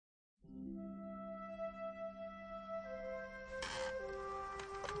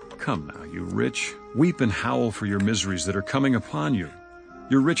Come now, you rich, weep and howl for your miseries that are coming upon you.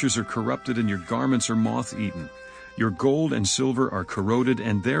 Your riches are corrupted and your garments are moth-eaten. Your gold and silver are corroded,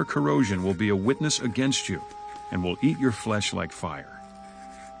 and their corrosion will be a witness against you, and will eat your flesh like fire.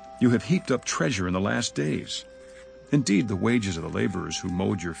 You have heaped up treasure in the last days. Indeed, the wages of the laborers who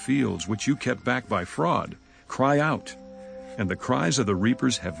mowed your fields, which you kept back by fraud, cry out, and the cries of the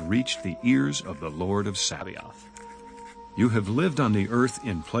reapers have reached the ears of the Lord of Sabaoth. You have lived on the earth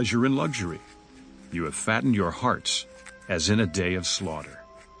in pleasure and luxury. You have fattened your hearts as in a day of slaughter.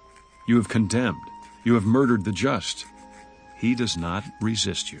 You have condemned, you have murdered the just. He does not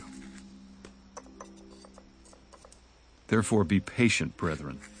resist you. Therefore be patient,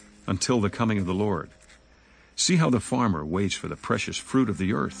 brethren, until the coming of the Lord. See how the farmer waits for the precious fruit of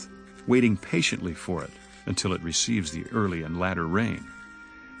the earth, waiting patiently for it until it receives the early and latter rain.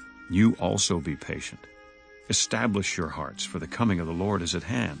 You also be patient. Establish your hearts, for the coming of the Lord is at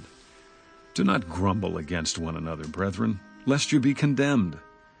hand. Do not grumble against one another, brethren, lest you be condemned.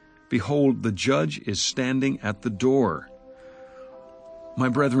 Behold, the judge is standing at the door. My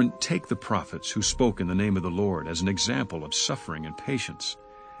brethren, take the prophets who spoke in the name of the Lord as an example of suffering and patience.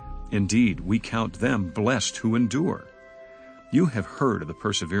 Indeed, we count them blessed who endure. You have heard of the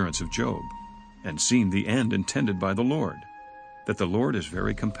perseverance of Job, and seen the end intended by the Lord, that the Lord is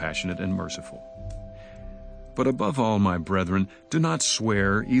very compassionate and merciful. But above all, my brethren, do not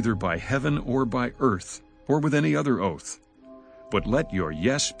swear either by heaven or by earth, or with any other oath. But let your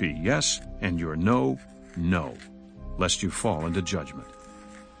yes be yes, and your no, no, lest you fall into judgment.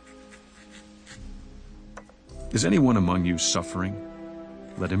 Is anyone among you suffering?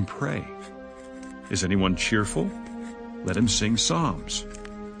 Let him pray. Is anyone cheerful? Let him sing psalms.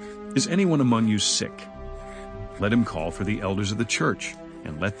 Is anyone among you sick? Let him call for the elders of the church,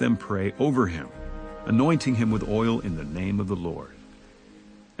 and let them pray over him, anointing him with oil in the name of the Lord.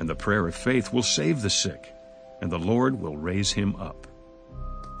 And the prayer of faith will save the sick, and the Lord will raise him up.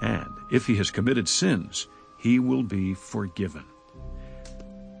 And if he has committed sins, he will be forgiven.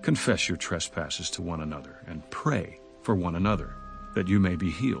 Confess your trespasses to one another, and pray for one another, that you may be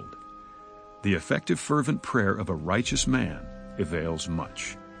healed. The effective fervent prayer of a righteous man avails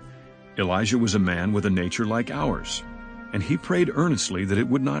much. Elijah was a man with a nature like ours, and he prayed earnestly that it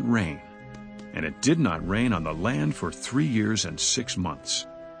would not rain. And it did not rain on the land for 3 years and 6 months.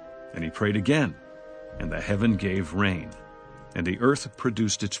 And he prayed again, and the heaven gave rain, and the earth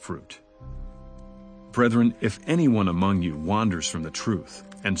produced its fruit. Brethren, if anyone among you wanders from the truth,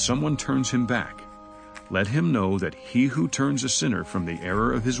 and someone turns him back, let him know that he who turns a sinner from the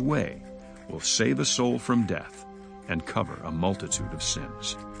error of his way will save a soul from death and cover a multitude of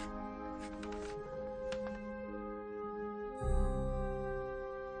sins.